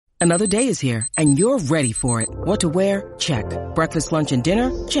Another day is here, and you're ready for it. What to wear? Check. Breakfast, lunch, and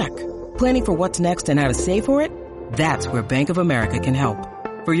dinner? Check. Planning for what's next and how to save for it? That's where Bank of America can help.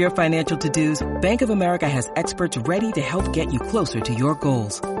 For your financial to-dos, Bank of America has experts ready to help get you closer to your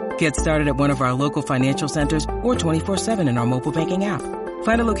goals. Get started at one of our local financial centers or 24/7 in our mobile banking app.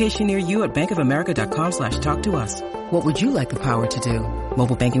 Find a location near you at bankofamerica.com/talktous. What would you like the power to do?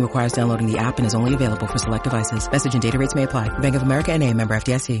 Mobile banking requires downloading the app and is only available for select devices. Message and data rates may apply. Bank of America NA, member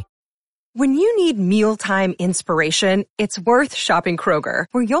FDIC. When you need mealtime inspiration, it's worth shopping Kroger,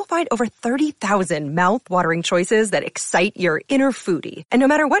 where you'll find over 30,000 mouth-watering choices that excite your inner foodie. And no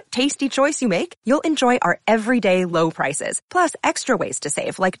matter what tasty choice you make, you'll enjoy our everyday low prices, plus extra ways to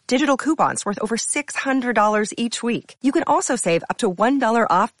save, like digital coupons worth over $600 each week. You can also save up to $1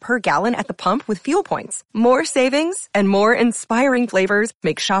 off per gallon at the pump with fuel points. More savings and more inspiring flavors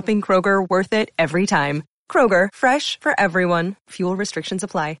make shopping Kroger worth it every time. Kroger, fresh for everyone. Fuel restrictions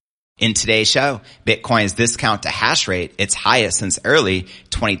apply. In today's show, Bitcoin's discount to hash rate, its highest since early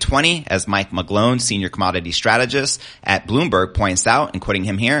 2020, as Mike McGlone, senior commodity strategist at Bloomberg, points out, and quoting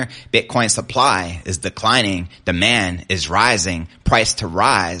him here, Bitcoin supply is declining, demand is rising, price to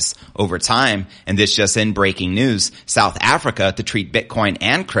rise over time. And this just in breaking news, South Africa to treat Bitcoin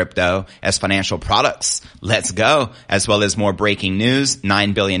and crypto as financial products. Let's go. As well as more breaking news,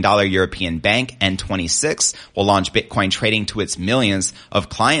 $9 billion European bank, N26, will launch Bitcoin trading to its millions of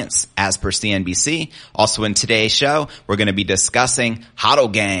clients, as per CNBC. Also in today's show, we're going to be discussing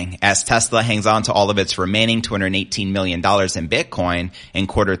HODL Gang as Tesla hangs on to all of its remaining $218 million in Bitcoin in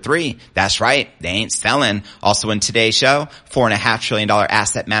quarter three. That's right, they ain't selling. Also in today's show, $4.5 trillion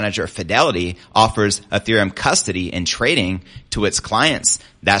asset manager Fidelity offers Ethereum custody and trading to its clients.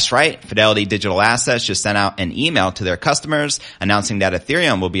 That's right. Fidelity Digital Assets just sent out an email to their customers announcing that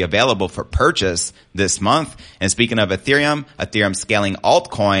Ethereum will be available for purchase this month. And speaking of Ethereum scaling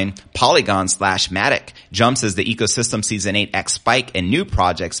altcoin Polygon/Matic jumps as the ecosystem sees an 8x spike in new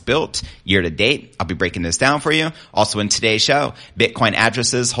projects built year to date. I'll be breaking this down for you. Also in today's show, Bitcoin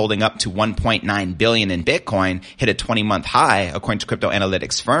addresses holding up to 1.9 billion in Bitcoin hit a 20-month high according to crypto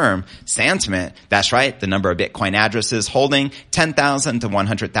analytics firm Santiment. That's right. The number of Bitcoin addresses holding 10,000 to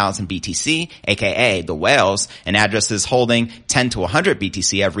 100,000 BTC, aka the whales, and addresses holding 10 to 100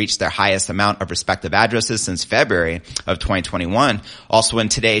 BTC have reached their highest amount of respective addresses since February of 2021. Also in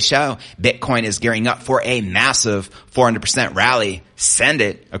today's show, Bitcoin is gearing up for a massive 400% rally. Send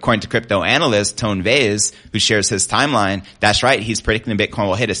it, according to crypto analyst Tone Vays, who shares his timeline. That's right, he's predicting Bitcoin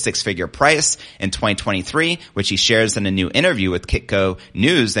will hit a six-figure price in 2023, which he shares in a new interview with Kitco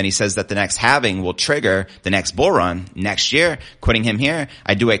News. And he says that the next halving will trigger the next bull run next year. Quoting him here,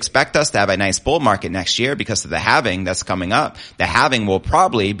 I do expect us to have a nice bull market next year because of the halving that's coming up. The halving will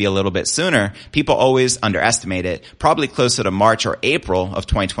probably be a little bit sooner. People always underestimate it, probably closer to March or April of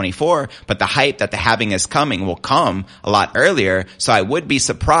 2024, but the hype that the halving is coming will come a lot earlier. So I would be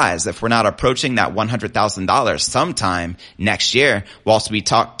surprised if we're not approaching that $100,000 sometime next year. We'll also be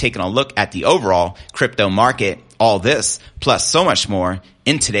taking a look at the overall crypto market. All this, plus so much more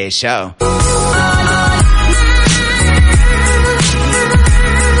in today's show.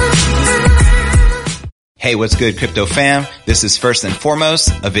 Hey, what's good, crypto fam? This is first and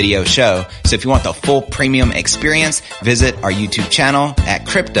foremost a video show. So if you want the full premium experience, visit our YouTube channel at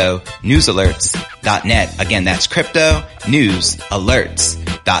cryptonewsalerts.net. Again, that's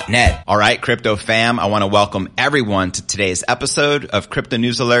cryptonewsalerts.net. All right, crypto fam, I want to welcome everyone to today's episode of Crypto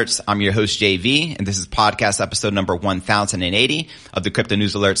News Alerts. I'm your host, JV, and this is podcast episode number 1080 of the Crypto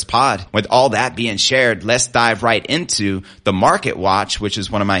News Alerts pod. With all that being shared, let's dive right into the Market Watch, which is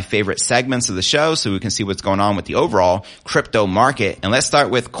one of my favorite segments of the show, so we can see what's going on with the overall crypto market. And let's start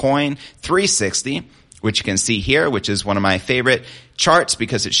with Coin360, which you can see here, which is one of my favorite charts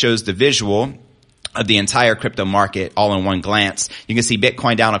because it shows the visual of the entire crypto market all in one glance. You can see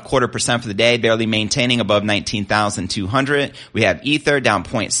Bitcoin down 0.25% for the day, barely maintaining above 19,200. We have Ether down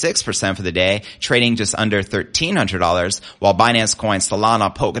 0.6% for the day, trading just under $1,300, while Binance Coin,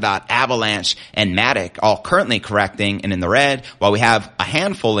 Solana, Polkadot, Avalanche, and Matic all currently correcting and in the red, while we have a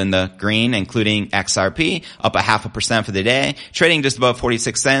handful in the green, including XRP, up 0.5% for the day, trading just above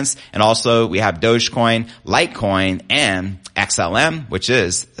 46 cents. And also we have Dogecoin, Litecoin, and XLM, which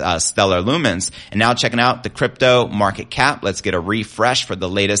is Stellar Lumens. And now checking out the crypto market cap. Let's get a refresh for the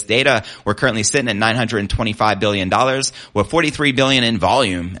latest data. We're currently sitting at $925 billion with $43 billion in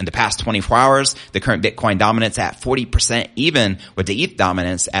volume. In the past 24 hours, the current Bitcoin dominance at 40%, even with the ETH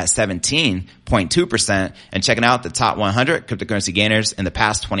dominance at 17.2%. And checking out the top 100 cryptocurrency gainers in the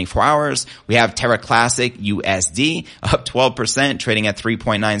past 24 hours, we have Terra Classic USD up 12%, trading at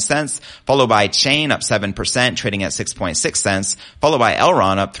 3.9 cents, followed by Chain up 7%, trading at 6.6 cents, followed by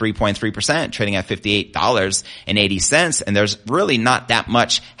Elrond up 3.3%, trading at $58.80. And there's really not that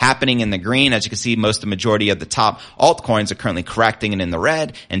much happening in the green. As you can see, most of the majority of the top altcoins are currently correcting and in the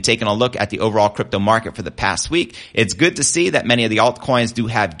red. And taking a look at the overall crypto market for the past week, it's good to see that many of the altcoins do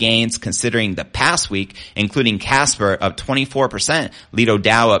have gains considering the past week, including Casper up 24%, Lido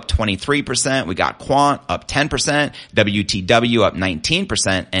DAO up 23%, we got Quant up 10%, WTW up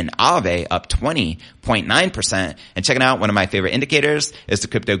 19%, and Aave up 20.9%. And checking out one of my favorite indicators is the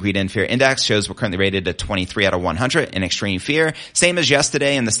Crypto Greed and Fear Index. Shows we're currently rated at 23 out of 100 in extreme fear. Same as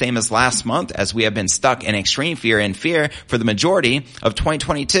yesterday and the same as last month, as we have been stuck in extreme fear and fear for the majority of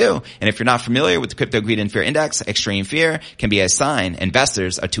 2022. And if you're not familiar with the Crypto Greed and Fear Index, extreme fear can be a sign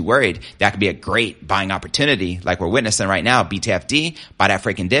investors are too worried. That could be a great buying opportunity like we're witnessing right now. BTFD, buy that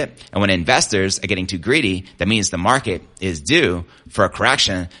freaking dip. And when investors are getting too greedy, that means the market is due for a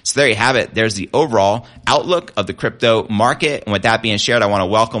correction. So there you have it. There's the overall outlook of the crypto market. And with that being shared, I want to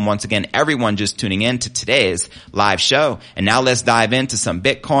welcome once again everyone just tuning in to today's live show. And now let's dive into some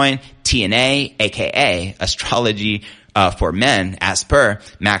Bitcoin TNA, aka astrology for men, as per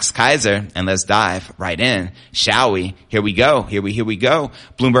Max Keiser, and let's dive right in, shall we? Here we go. Here we go.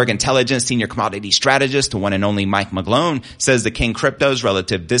 Bloomberg Intelligence senior commodity strategist, the one and only Mike McGlone, says the King Crypto's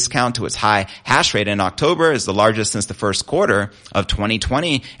relative discount to its high hash rate in October is the largest since the first quarter of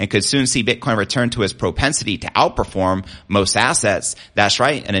 2020 and could soon see Bitcoin return to its propensity to outperform most assets. That's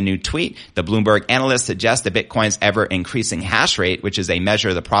right. In a new tweet, the Bloomberg analyst suggests that Bitcoin's ever increasing hash rate, which is a measure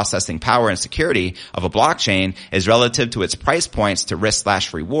of the processing power and security of a blockchain, is relative to its price points to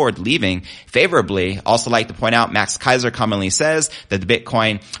risk/reward, leaving favorably. Also like to point out, Max Keiser commonly says that the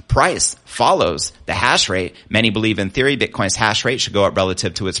Bitcoin price follows the hash rate. Many believe in theory Bitcoin's hash rate should go up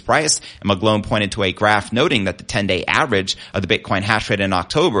relative to its price. And McGlone pointed to a graph noting that the 10-day average of the Bitcoin hash rate in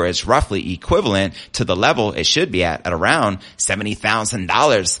October is roughly equivalent to the level it should be at around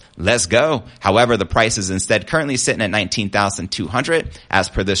 $70,000. Let's go. However, the price is instead currently sitting at $19,200 as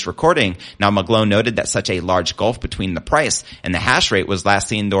per this recording. Now, McGlone noted that such a large gulf between the price and the hash rate was last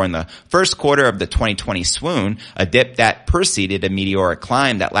seen during the first quarter of the 2020 swoon, a dip that preceded a meteoric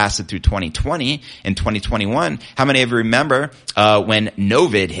climb that lasted through 2020 and 2021. How many of you remember when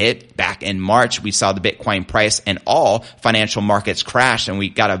Novid hit back in March? We saw the Bitcoin price and all financial markets crash, and we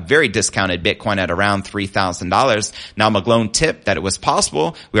got a very discounted Bitcoin at around $3,000. Now, McGlone tipped that it was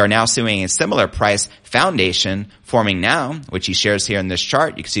possible we are now seeing a similar price foundation forming now, which he shares here in this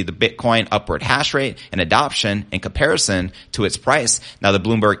chart. You can see the Bitcoin upward hash rate and adoption in comparison to its price. Now, the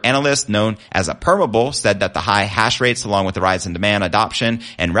Bloomberg analyst, known as a permeable, said that the high hash rates, along with the rise in demand, adoption,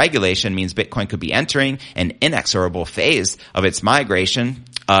 and regulation, means Bitcoin could be entering an inexorable phase of its migration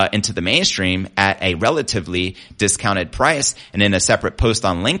into the mainstream at a relatively discounted price. And in a separate post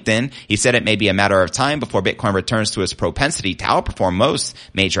on LinkedIn, he said it may be a matter of time before Bitcoin returns to its propensity to outperform most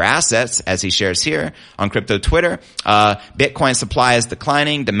major assets, as he shares here on crypto Twitter. Bitcoin supply is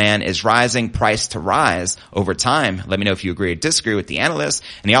declining, demand is rising, price to rise over time. Let me know if you agree or disagree with the analyst.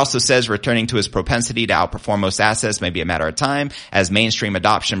 And he also says returning to his propensity to outperform most assets may be a matter of time as mainstream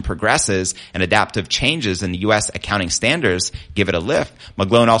adoption progresses and adaptive changes in the U.S. accounting standards give it a lift.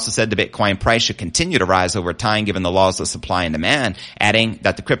 McGlone also said the Bitcoin price should continue to rise over time given the laws of supply and demand, adding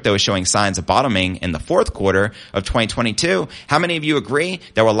that the crypto is showing signs of bottoming in the fourth quarter of 2022. How many of you agree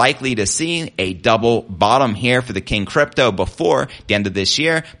that we're likely to see a double bottom here for the King Crypto before the end of this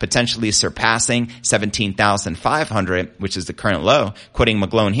year, potentially surpassing 17,500, which is the current low? Quoting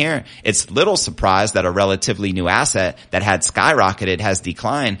McGlone here, it's little surprise that a relatively new asset that had skyrocketed has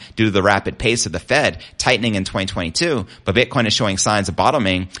declined due to the rapid pace of the Fed tightening in 2022, but Bitcoin is showing signs of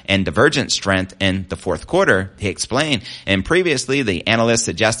bottoming and divergent strength in the fourth quarter, he explained. And previously, the analyst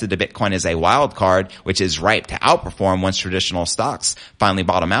suggested that Bitcoin is a wild card, which is ripe to outperform once traditional stocks finally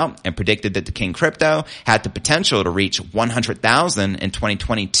bottom out, and predicted that the King Crypto had the potential to reach 100,000 in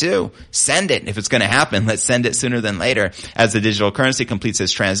 2022. Send it. If it's going to happen, let's send it sooner than later as the digital currency completes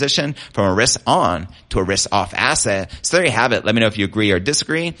its transition from a risk on to a risk off asset. So there you have it. Let me know if you agree or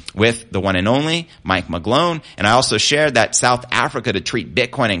disagree with the one and only Mike McGlone. And I also shared that South Africa to treat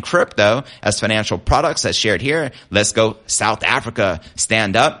Bitcoin and crypto as financial products as shared here. Let's go South Africa.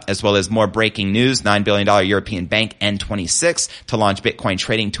 Stand up, as well as more breaking news. $9 billion European bank N26 to launch Bitcoin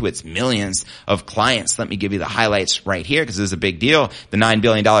trading to its millions of clients. Let me give you the highlights right here because this is a big deal. The $9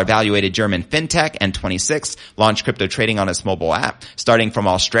 billion valuated German fintech N26 launched crypto trading on its mobile app, starting from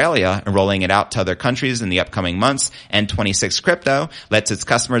Australia and rolling it out to other countries in the upcoming months. N26 Crypto lets its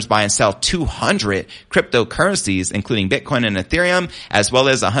customers buy and sell 200 cryptocurrencies, including Bitcoin and Ethereum, as well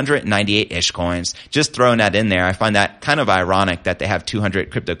as 198 ish coins. Just throwing that in there. I find that kind of ironic that they have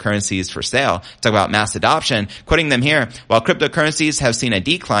 200 cryptocurrencies for sale. Talk about mass adoption. Quoting them here, while cryptocurrencies have seen a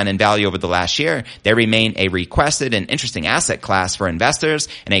decline in value over the last year, they remain a requested and interesting asset class for investors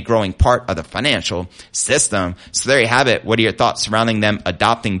and a growing part of the financial system. So there you have it. What are your thoughts surrounding them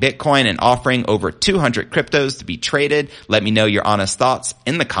adopting Bitcoin and offering over 200 cryptos to be traded? Let me know your honest thoughts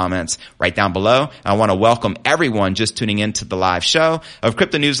in the comments right down below. I want to welcome everyone just tuning into the live show of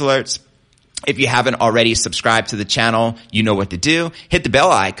Crypto News Alerts. If you haven't already subscribed to the channel, you know what to do. Hit the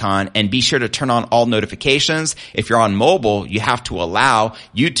bell icon and be sure to turn on all notifications. If you're on mobile, you have to allow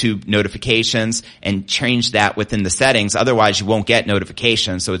YouTube notifications and change that within the settings. Otherwise, you won't get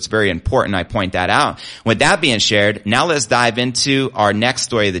notifications. So it's very important I point that out. With that being shared, now let's dive into our next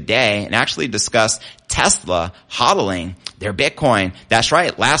story of the day and actually discuss Tesla hodling their Bitcoin. That's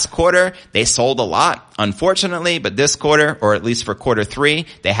right. Last quarter, they sold a lot, unfortunately, but this quarter, or at least for quarter 3,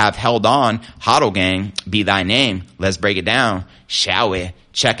 they have held on. Hodl gang, be thy name. Let's break it down, shall we?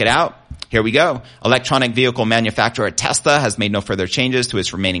 Check it out. Here we go. Electronic vehicle manufacturer Tesla has made no further changes to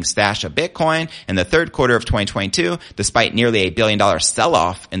its remaining stash of Bitcoin in the third quarter of 2022, despite nearly $1 billion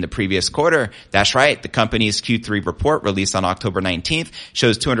sell-off in the previous quarter. That's right. The company's Q3 report released on October 19th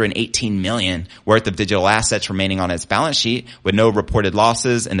shows $218 million worth of digital assets remaining on its balance sheet with no reported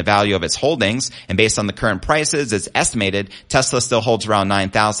losses in the value of its holdings. And based on the current prices, it's estimated Tesla still holds around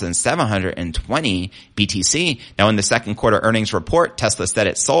 9,720 BTC. Now, in the second quarter earnings report, Tesla said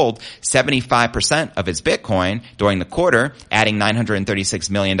it sold 75% of its Bitcoin during the quarter, adding $936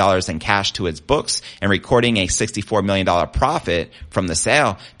 million in cash to its books and recording a $64 million profit from the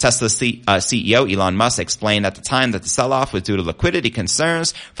sale. Tesla CEO Elon Musk explained at the time that the sell-off was due to liquidity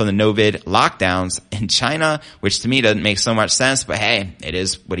concerns from the COVID lockdowns in China, which to me doesn't make so much sense, but hey, it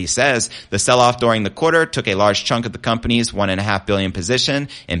is what he says. The sell-off during the quarter took a large chunk of the company's $1.5 billion position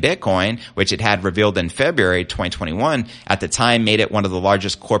in Bitcoin, which it had revealed in February 2021. At the time, made it one of the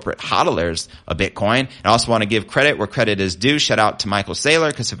largest corporate hodlers of Bitcoin. I also want to give credit where credit is due. Shout out to Michael Saylor,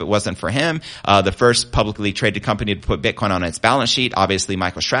 because if it wasn't for him, the first publicly traded company to put Bitcoin on its balance sheet, obviously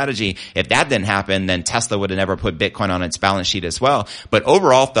MicroStrategy, if that didn't happen, then Tesla would have never put Bitcoin on its balance sheet as well. But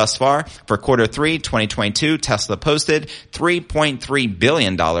overall, thus far, for quarter 3, 2022, Tesla posted $3.3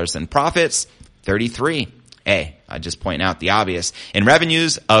 billion in profits, 33. I just point out the obvious. In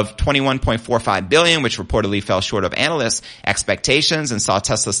revenues of $21.45 billion, which reportedly fell short of analysts' expectations and saw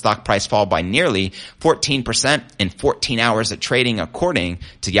Tesla's stock price fall by nearly 14% in 14 hours of trading, according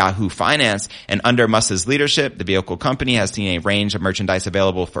to Yahoo Finance. And under Musk's leadership, the vehicle company has seen a range of merchandise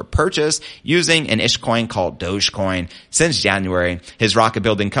available for purchase using an ish coin called Dogecoin since January. His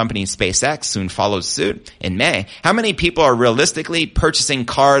rocket-building company, SpaceX, soon followed suit in May. How many people are realistically purchasing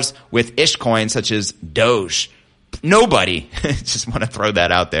cars with ish coins such as Doge? Nobody. Just want to throw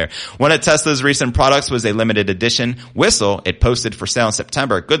that out there. One of Tesla's recent products was a limited edition whistle it posted for sale in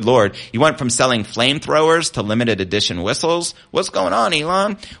September. Good Lord. You went from selling flamethrowers to limited edition whistles? What's going on,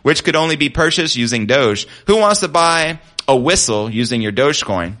 Elon? Which could only be purchased using Doge. Who wants to buy a whistle using your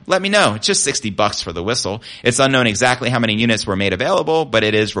Dogecoin? Let me know. It's just $60 for the whistle. It's unknown exactly how many units were made available, but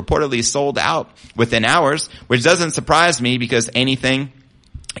it is reportedly sold out within hours, which doesn't surprise me because anything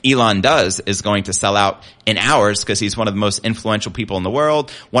Elon does is going to sell out in hours because he's one of the most influential people in the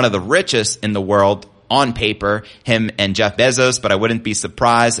world, one of the richest in the world on paper, him and Jeff Bezos, but I wouldn't be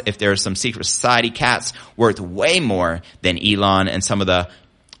surprised if there are some secret society cats worth way more than Elon and some of the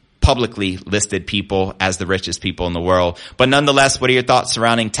publicly listed people as the richest people in the world. But nonetheless, what are your thoughts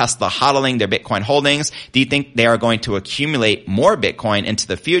surrounding Tesla hodling their Bitcoin holdings? Do you think they are going to accumulate more Bitcoin into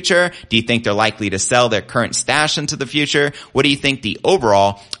the future? Do you think they're likely to sell their current stash into the future? What do you think the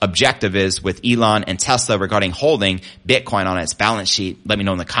overall objective is with Elon and Tesla regarding holding Bitcoin on its balance sheet? Let me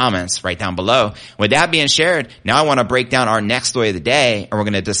know in the comments right down below. With that being shared, now I want to break down our next story of the day, and we're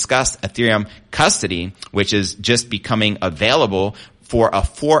going to discuss Ethereum custody, which is just becoming available for a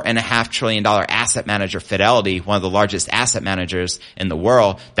 $4.5 trillion asset manager, Fidelity, one of the largest asset managers in the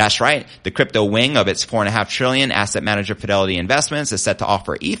world. That's right. The crypto wing of its $4.5 trillion asset manager Fidelity Investments is set to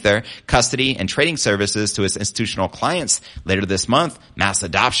offer Ether, custody, and trading services to its institutional clients later this month. Mass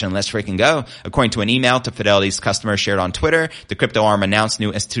adoption. Let's freaking go. According to an email to Fidelity's customers shared on Twitter, the crypto arm announced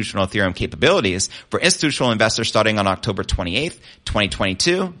new institutional Ethereum capabilities for institutional investors starting on October 28th,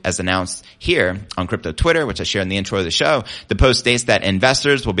 2022, as announced here on Crypto Twitter, which I shared in the intro of the show. The post states that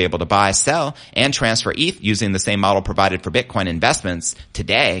investors will be able to buy, sell, and transfer ETH using the same model provided for Bitcoin investments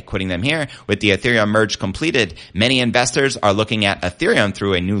today. Quoting them here, with the Ethereum merge completed, many investors are looking at Ethereum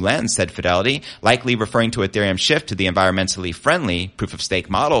through a new lens, said Fidelity, likely referring to Ethereum's shift to the environmentally friendly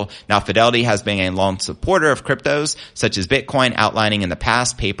proof-of-stake model. Now, Fidelity has been a long supporter of cryptos, such as Bitcoin, outlining in the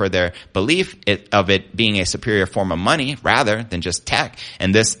past paper their belief of it being a superior form of money rather than just tech.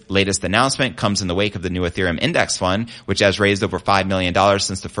 And this latest announcement comes in the wake of the new Ethereum Index Fund, which has raised over $5 million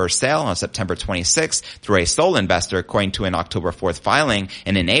since the first sale on September 26th through a sole investor, according to an October 4th filing.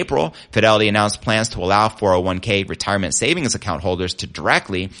 And in April, Fidelity announced plans to allow 401k retirement savings account holders to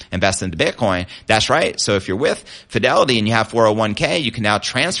directly invest into Bitcoin. That's right. So if you're with Fidelity and you have 401k, you can now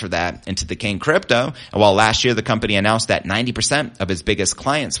transfer that into the King Crypto. And while last year the company announced that 90% of its biggest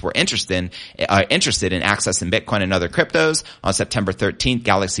clients were interested in accessing Bitcoin and other cryptos, on September 13th,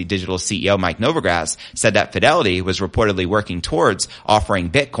 Galaxy Digital CEO Mike Novogratz said that Fidelity was reportedly working towards offering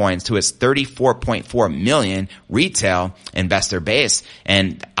Bitcoins to its 34.4 million retail investor base.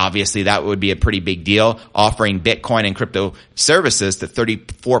 And obviously that would be a pretty big deal, offering Bitcoin and crypto services to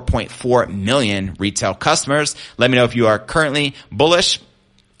 34.4 million retail customers. Let me know if you are currently bullish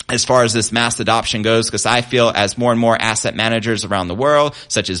as far as this mass adoption goes, because I feel as more and more asset managers around the world,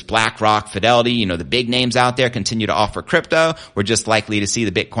 such as BlackRock, Fidelity, the big names out there continue to offer crypto, we're just likely to see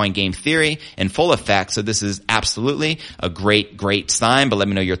the Bitcoin game theory in full effect. So this is absolutely a great, great sign. But let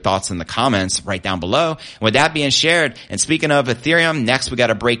me know your thoughts in the comments right down below. And with that being shared, and speaking of Ethereum, next we got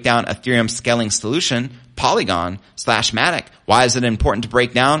to break down Ethereum scaling solution, Polygon/Matic. Why is it important to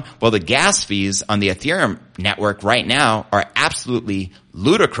break down? Well, the gas fees on the Ethereum network right now are absolutely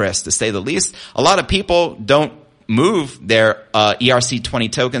ludicrous, to say the least. A lot of people don't move their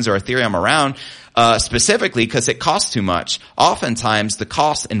ERC20 tokens or Ethereum around specifically because it costs too much. Oftentimes, the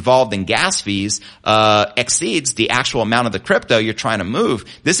cost involved in gas fees exceeds the actual amount of the crypto you're trying to move.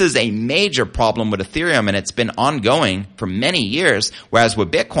 This is a major problem with Ethereum, and it's been ongoing for many years. Whereas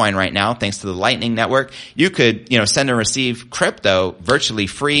with Bitcoin right now, thanks to the Lightning Network, you could send and receive crypto virtually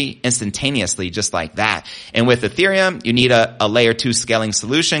free instantaneously, just like that. And with Ethereum, you need a layer 2 scaling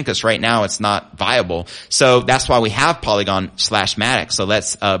solution because right now it's not viable. So that's why we have Polygon/Matic. So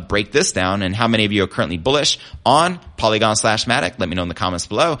let's break this down. And how many of you are currently bullish on Polygon/Matic? Let me know in the comments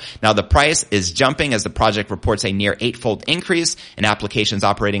below. Now, the price is jumping as the project reports a near 8-fold increase in applications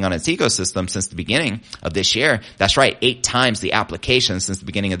operating on its ecosystem since the beginning of this year. That's right, 8 times the applications since the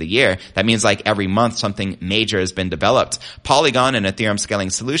beginning of the year. That means like every month something major has been developed. Polygon, an Ethereum scaling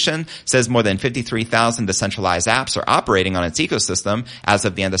solution, says more than 53,000 decentralized apps are operating on its ecosystem as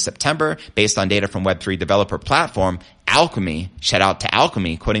of the end of September, based on data from Web3 developer platform Alchemy. Shout out to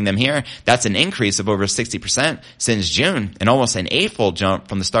Alchemy, quoting them here. That's an increase of over 60% since June and almost an 8-fold jump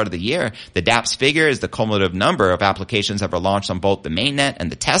from the start of the year. The dApps figure is the cumulative number of applications ever launched on both the mainnet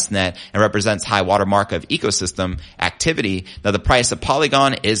and the testnet and represents high watermark of ecosystem activity. Now, the price of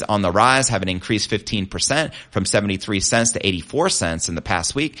Polygon is on the rise, having increased 15% from 73 cents to 84 cents in the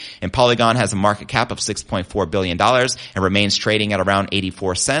past week. And Polygon has a market cap of $6.4 billion and remains trading at around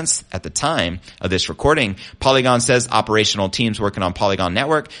 84 cents at the time of this recording. Polygon says operational teams working on Polygon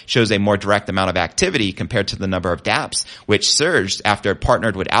Network shows a more direct amount of activity compared to the number of dApps, which surged after it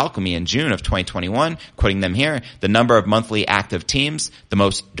partnered with Alchemy in June of 2021. Quoting them here, the number of monthly active teams, the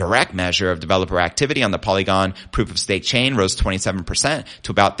most direct measure of developer activity on the Polygon proof-of-stake chain, rose 27%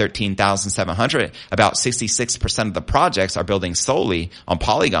 to about 13,700. About 66% of the projects are building solely on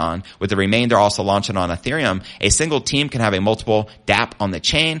Polygon, with the remainder also launching on Ethereum. A single team can have a multiple dApp on the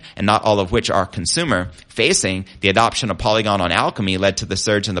chain, and not all of which are consumer-facing. The adoption of Polygon on Alchemy led to the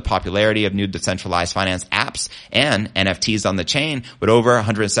surge in the popularity of new decentralized finance apps and NFTs on the chain, with over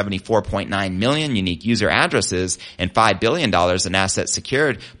 174.9 million unique user addresses and $5 billion in assets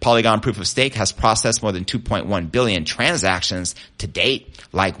secured. Polygon Proof of Stake has processed more than 2.1 billion transactions to date.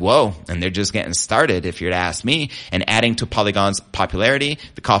 Like, whoa, and they're just getting started, if you're to ask me. And adding to Polygon's popularity,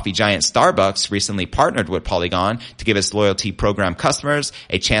 the coffee giant Starbucks recently partnered with Polygon to give its loyalty program customers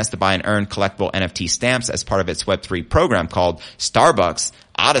a chance to buy and earn collectible NFT stamps as part of its Web3 program called Starbucks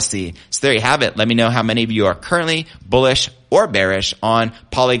Odyssey. So there you have it. Let me know how many of you are currently bullish or bearish on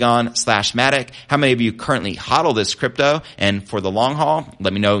Polygon/Matic? How many of you currently hodl this crypto? And for the long haul,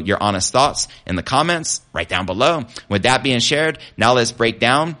 let me know your honest thoughts in the comments right down below. With that being shared, now let's break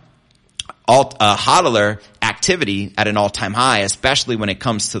down hodler activity at an all-time high, especially when it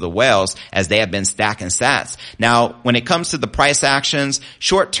comes to the whales, as they have been stacking sats. Now, when it comes to the price actions,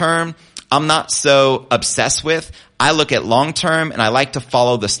 short term, I'm not so obsessed with. I look at long term and I like to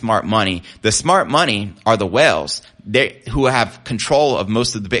follow the smart money. The smart money are the whales. Who have control of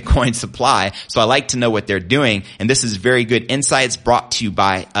most of the Bitcoin supply. So I like to know what they're doing. And this is very good insights brought to you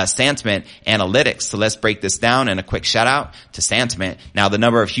by Santiment Analytics. So let's break this down, and a quick shout out to Santiment. Now, the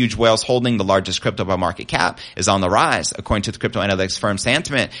number of huge whales holding the largest crypto by market cap is on the rise. According to the crypto analytics firm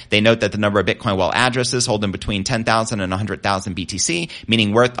Santiment, they note that the number of Bitcoin whale addresses holding between 10,000 and 100,000 BTC,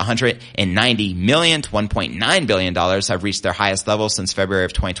 meaning worth $190 million to $1.9 billion, have reached their highest level since February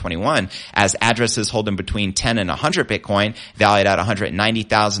of 2021, as addresses holding between 10 and 100 Bitcoin, valued at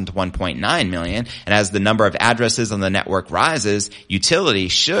 190,000 to 1.9 million. And as the number of addresses on the network rises, utility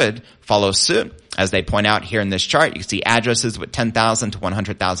should follow suit. As they point out here in this chart, you can see addresses with 10,000 to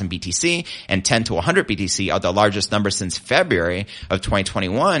 100,000 BTC and 10 to 100 BTC are the largest numbers since February of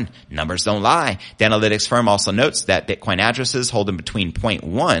 2021. Numbers don't lie. The analytics firm also notes that Bitcoin addresses holding between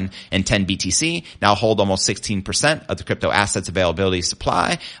 0.1 and 10 BTC now hold almost 16% of the crypto assets available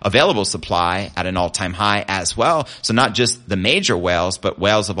supply at an all-time high as well. So not just the major whales, but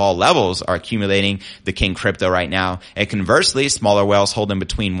whales of all levels are accumulating the king crypto right now. And conversely, smaller whales holding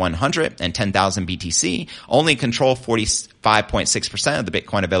between 100 and 10,000 BTC only control 45.6% of the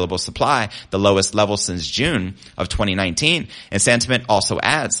Bitcoin available supply, the lowest level since June of 2019. And Santiment also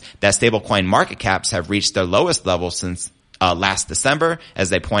adds that stablecoin market caps have reached their lowest level since last December. As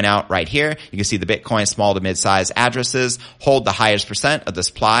they point out right here, you can see the Bitcoin small to mid-size addresses hold the highest percent of the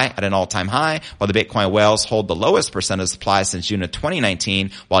supply at an all-time high, while the Bitcoin whales hold the lowest percent of supply since June of 2019,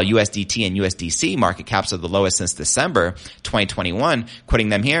 while USDT and USDC market caps are the lowest since December 2021. Quoting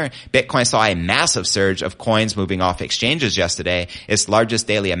them here, Bitcoin saw a massive surge of coins moving off exchanges yesterday, its largest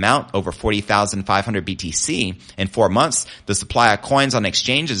daily amount, over 40,500 BTC. In 4 months, the supply of coins on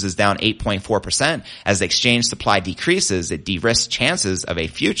exchanges is down 8.4%. As the exchange supply decreases, it de-risks chances of a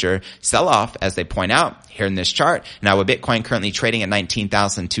future sell-off, as they point out here in this chart. Now, with Bitcoin currently trading at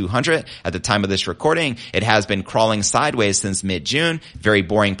 19,200 at the time of this recording, it has been crawling sideways since mid-June. Very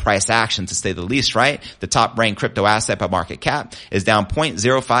boring price action, to say the least, right? The top-ranked crypto asset by market cap is down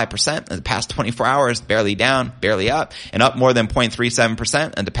 0.05% in the past 24 hours, barely down, barely up, and up more than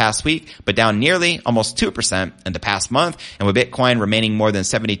 0.37% in the past week, but down nearly almost 2% in the past month. And with Bitcoin remaining more than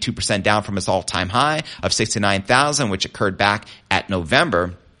 72% down from its all-time high of 69,000, which occurred back at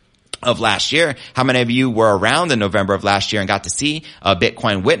November of last year. How many of you were around in November of last year and got to see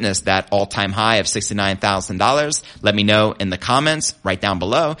Bitcoin witness that all-time high of $69,000? Let me know in the comments right down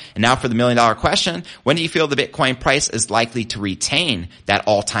below. And now for the $1 million question, when do you feel the Bitcoin price is likely to retain that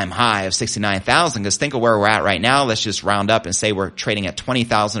all-time high of $69,000? Because think of where we're at right now. Let's just round up and say we're trading at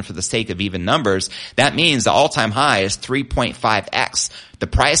 20,000 for the sake of even numbers. That means the all-time high is 3.5x the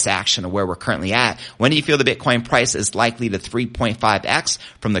price action of where we're currently at. When do you feel the Bitcoin price is likely to 3.5x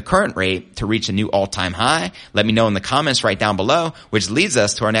from the current rate to reach a new all-time high? Let me know in the comments right down below, which leads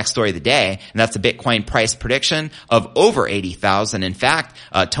us to our next story of the day, and that's the Bitcoin price prediction of over 80,000. In fact,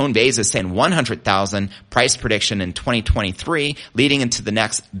 Tone Vays is saying 100,000 price prediction in 2023, leading into the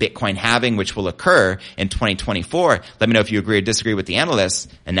next Bitcoin halving, which will occur in 2024. Let me know if you agree or disagree with the analysts.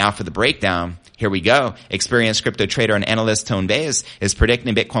 And now for the breakdown. Here we go. Experienced crypto trader and analyst Tone Vays is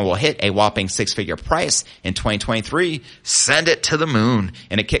predicting Bitcoin will hit a whopping six-figure price in 2023. Send it to the moon.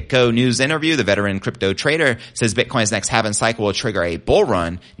 In a Kitco News interview, the veteran crypto trader says Bitcoin's next halving cycle will trigger a bull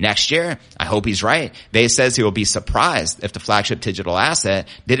run next year. I hope he's right. Vays says he will be surprised if the flagship digital asset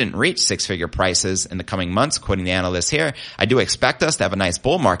didn't reach six-figure prices in the coming months, quoting the analyst here. I do expect us to have a nice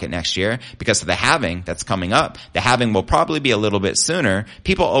bull market next year because of the halving that's coming up. The halving will probably be a little bit sooner.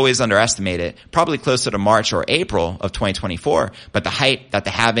 People always underestimate it. Probably closer to March or April of 2024. But the hype that the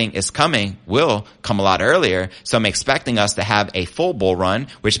halving is coming will come a lot earlier. So I'm expecting us to have a full bull run,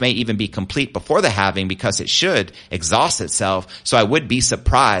 which may even be complete before the halving because it should exhaust itself. So I would be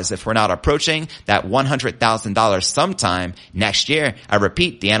surprised if we're not approaching that $100,000 sometime next year. I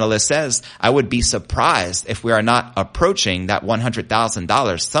repeat, the analyst says, I would be surprised if we are not approaching that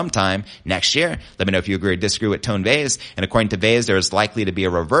 $100,000 sometime next year. Let me know if you agree or disagree with Tone Vays. And according to Vays, there is likely to be a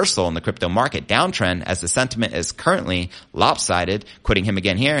reversal in the crypto market downtrend as the sentiment is currently lopsided. Quoting him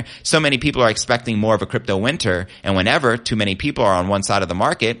again here, so many people are expecting more of a crypto winter, and whenever too many people are on one side of the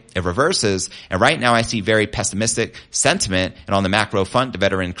market, it reverses. And right now I see very pessimistic sentiment. And on the macro front, the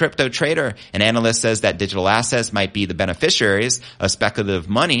veteran crypto trader, an analyst says that digital assets might be the beneficiaries of speculative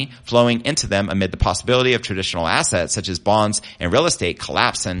money flowing into them amid the possibility of traditional assets such as bonds and real estate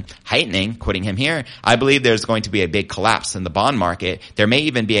collapse and heightening. Quoting him here, I believe there's going to be a big collapse in the bond market. There may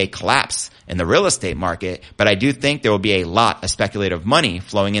even be a collapse in the real estate market, but I do think there will be a lot of speculative money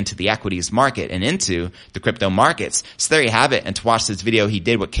flowing into the equities market and into the crypto markets. So there you have it. And to watch this video, he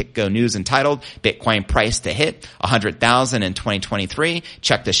did what Kitco News entitled Bitcoin Price to Hit 100,000 in 2023.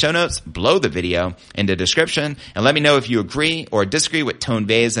 Check the show notes below the video in the description and let me know if you agree or disagree with Tone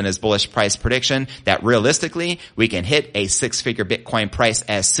Vays and his bullish price prediction that realistically we can hit a six-figure Bitcoin price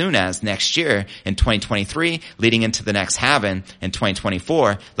as soon as next year in 2023, leading into the next halving in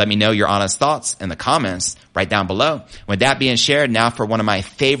 2024. Let me know your honest thoughts in the comments right down below. With that being shared, now for one of my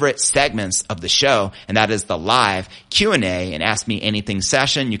favorite segments of the show, and that is the live Q&A and Ask Me Anything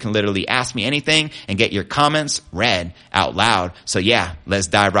session. You can literally ask me anything and get your comments read out loud. So yeah, let's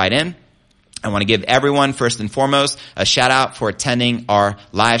dive right in. I want to give everyone, first and foremost, a shout out for attending our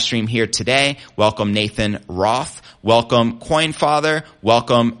live stream here today. Welcome Nathan Roth. Welcome Coinfather.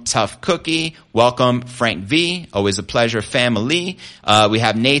 Welcome Tough Cookie. Welcome Frank V. Always a pleasure, family. We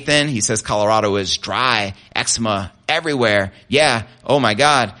have Nathan. He says Colorado is dry, eczema everywhere. Yeah. Oh my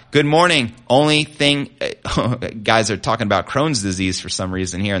God. Good morning. Only thing, guys are talking about Crohn's disease for some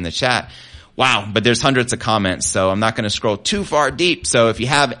reason here in the chat. Wow, but there's hundreds of comments, so I'm not going to scroll too far deep. So if you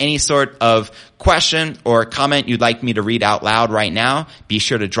have any sort of question or comment you'd like me to read out loud right now, be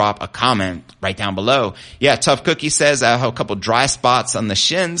sure to drop a comment right down below. Yeah, Tough Cookie says, I have a couple dry spots on the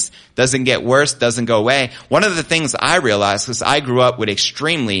shins. Doesn't get worse, doesn't go away. One of the things I realized, because I grew up with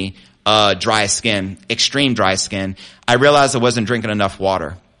extremely dry skin, extreme dry skin, I realized I wasn't drinking enough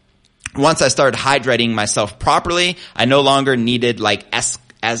water. Once I started hydrating myself properly, I no longer needed like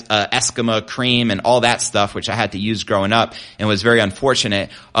Eskimo cream and all that stuff, which I had to use growing up and was very unfortunate.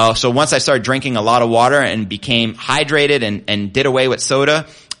 So once I started drinking a lot of water and became hydrated and did away with soda,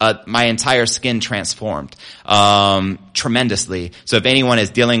 my entire skin transformed tremendously. So if anyone is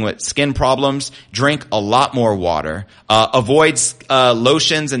dealing with skin problems, drink a lot more water. Avoid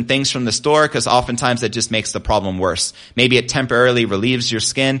lotions and things from the store because oftentimes that just makes the problem worse. Maybe it temporarily relieves your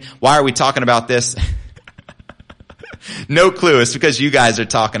skin. Why are we talking about this? No clue. It's because you guys are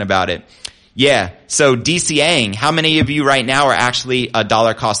talking about it. Yeah. So DCAing, how many of you right now are actually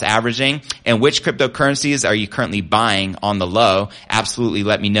dollar cost averaging? And which cryptocurrencies are you currently buying on the low? Absolutely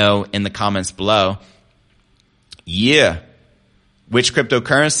let me know in the comments below. Yeah. Which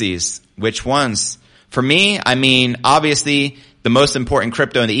cryptocurrencies? Which ones? For me, I mean, obviously the most important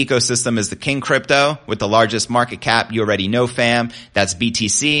crypto in the ecosystem is the King crypto with the largest market cap. You already know, fam. That's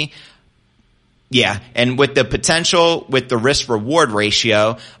BTC. Yeah, and with the potential, with the risk-reward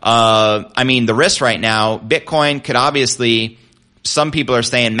ratio, I mean, the risk right now, Bitcoin could obviously, some people are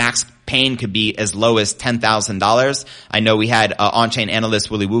saying max pain could be as low as $10,000. I know we had on-chain analyst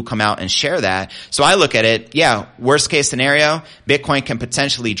Willy Woo come out and share that. So I look at it, yeah, worst case scenario, Bitcoin can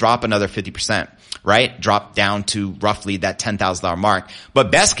potentially drop another 50%, right? Drop down to roughly that $10,000 mark. But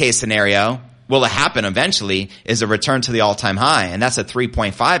best case scenario, will it happen eventually, is a return to the all-time high, and that's a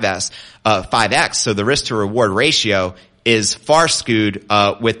 5x. So the risk to reward ratio is far skewed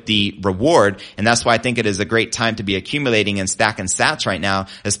with the reward, and that's why I think it is a great time to be accumulating and stacking sats right now,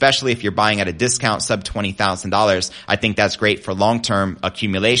 especially if you're buying at a discount sub $20,000. I think that's great for long-term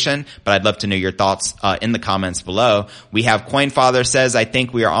accumulation, but I'd love to know your thoughts in the comments below. We have Coinfather says, I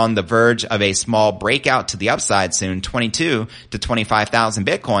think we are on the verge of a small breakout to the upside soon, 22 to 25,000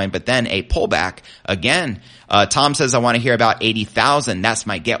 Bitcoin, but then a pullback again. Tom says, I want to hear about 80,000. That's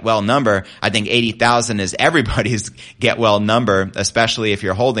my get well number. I think 80,000 is everybody's get well number, especially if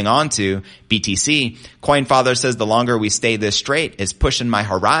you're holding on to BTC. Coinfather says, the longer we stay this straight is pushing my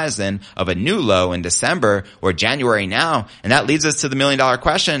horizon of a new low in December or January now. And that leads us to the $1 million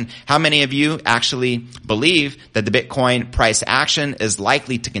question. How many of you actually believe that the Bitcoin price action is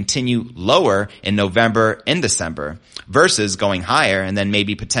likely to continue lower in November and December versus going higher, and then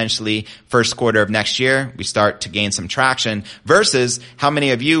maybe potentially first quarter of next year we start to gain some traction, versus how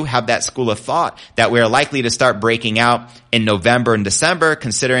many of you have that school of thought that we are likely to start breaking out in November and December,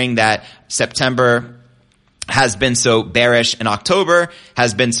 considering that September has been so bearish and October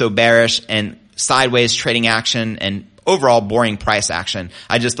has been so bearish and sideways trading action and overall boring price action.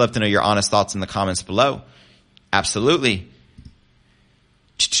 I'd just love to know your honest thoughts in the comments below. Absolutely.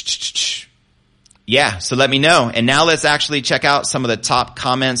 Yeah, so let me know. And now let's actually check out some of the top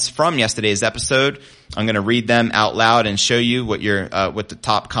comments from yesterday's episode. I'm going to read them out loud and show you what what the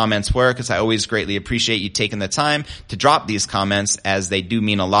top comments were, because I always greatly appreciate you taking the time to drop these comments, as they do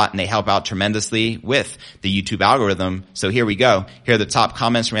mean a lot and they help out tremendously with the YouTube algorithm. So here we go. Here are the top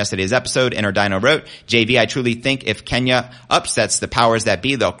comments from yesterday's episode. Inner Dino wrote, JV, I truly think if Kenya upsets the powers that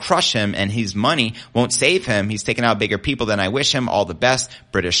be, they'll crush him and his money won't save him. He's taken out bigger people than I wish him. All the best.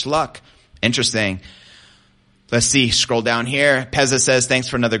 British luck. Interesting. Let's see. Scroll down here. Pezza says, thanks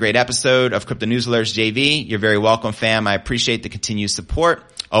for another great episode of Crypto News Alerts, JV. You're very welcome, fam. I appreciate the continued support.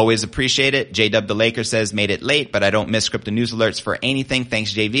 Always appreciate it. J-Dub the Laker says, made it late, but I don't miss Crypto News Alerts for anything.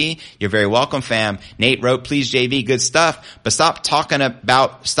 Thanks, JV. You're very welcome, fam. Nate wrote, please, JV, good stuff, but stop talking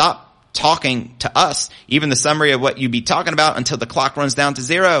to us, even the summary of what you be talking about, until the clock runs down to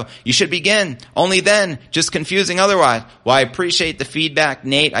zero. You should begin. Only then. Just confusing otherwise. Well, I appreciate the feedback,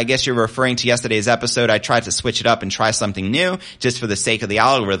 Nate. I guess you're referring to yesterday's episode. I tried to switch it up and try something new just for the sake of the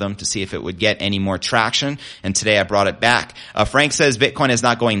algorithm to see if it would get any more traction. And today I brought it back. Frank says Bitcoin is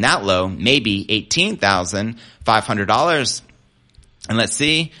not going that low. Maybe $18,500. And let's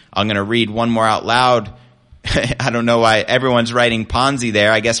see. I'm going to read one more out loud. I don't know why everyone's writing Ponzi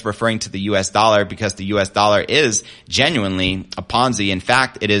there. I guess referring to the US dollar, because the US dollar is genuinely a Ponzi. In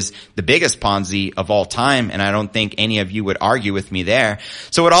fact, it is the biggest Ponzi of all time, and I don't think any of you would argue with me there.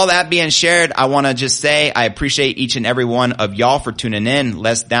 So with all that being shared, I want to just say I appreciate each and every one of y'all for tuning in.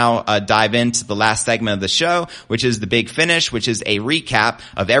 Let's now dive into the last segment of the show, which is the big finish, which is a recap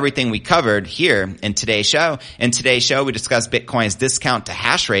of everything we covered here in today's show. In today's show, we discussed Bitcoin's discount to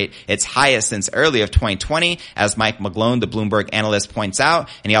hash rate, its highest since early of 2020. As Mike McGlone, the Bloomberg analyst, points out.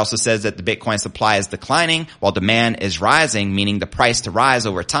 And he also says that the Bitcoin supply is declining while demand is rising, meaning the price to rise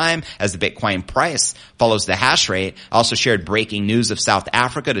over time as the Bitcoin price follows the hash rate. I also shared breaking news of South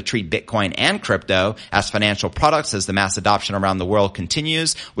Africa to treat Bitcoin and crypto as financial products as the mass adoption around the world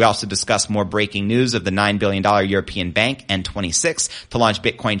continues. We also discussed more breaking news of the $9 billion European bank, N26, to launch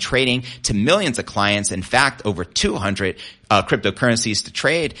Bitcoin trading to millions of clients. In fact, over 200 cryptocurrencies to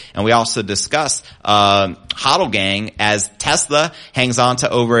trade. And we also discuss HODL Gang, as Tesla hangs on to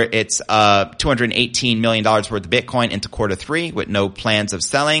over its $218 million worth of Bitcoin into Q3 with no plans of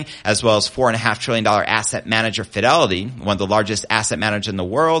selling, as well as $4.5 trillion asset manager Fidelity, one of the largest asset managers in the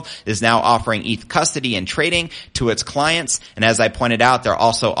world, is now offering ETH custody and trading to its clients. And as I pointed out, they're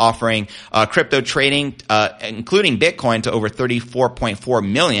also offering crypto trading, including Bitcoin, to over 34.4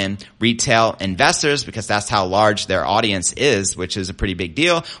 million retail investors, because that's how large their audience is, which is a pretty big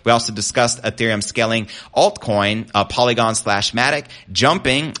deal. We also discussed Ethereum scaling altcoin, Polygon/Matic,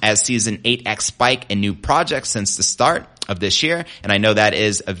 jumping as sees an 8x spike in new projects since the start of this year. And I know that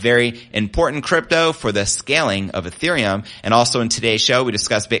is a very important crypto for the scaling of Ethereum. And also in today's show, we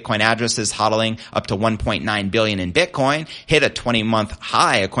discussed Bitcoin addresses hodling up to 1.9 billion in Bitcoin, hit a 20-month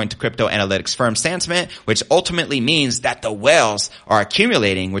high according to crypto analytics firm Santiment, which ultimately means that the whales are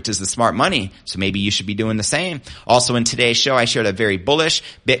accumulating, which is the smart money. So maybe you should be doing the same. Also in today's show, I shared a very bullish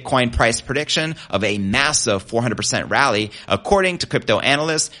Bitcoin price prediction of a massive 400% rally according to crypto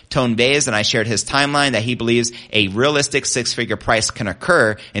analyst Tone Bays, and I shared his timeline that he believes a realistic six-figure price can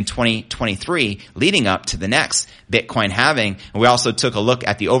occur in 2023 leading up to the next Bitcoin halving. And we also took a look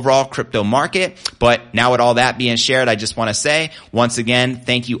at the overall crypto market. But now with all that being shared, I just want to say once again,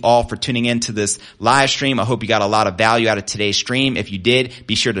 thank you all for tuning in to this live stream. I hope you got a lot of value out of today's stream. If you did,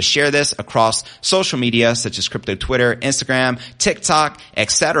 be sure to share this across social media such as crypto Twitter, Instagram, TikTok,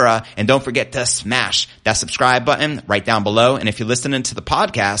 etc. And don't forget to smash that subscribe button right down below. And if you're listening to the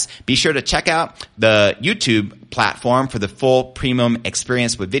podcast, be sure to check out the YouTube platform for the full premium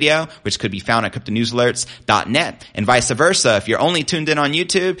experience with video, which could be found at cryptonewsalerts.net, and vice versa. If you're only tuned in on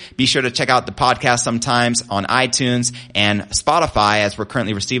YouTube, be sure to check out the podcast sometimes on iTunes and Spotify, as we're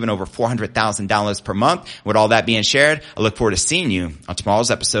currently receiving over 400,000 downloads per month. With all that being shared, I look forward to seeing you on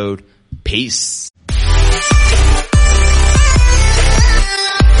tomorrow's episode. Peace.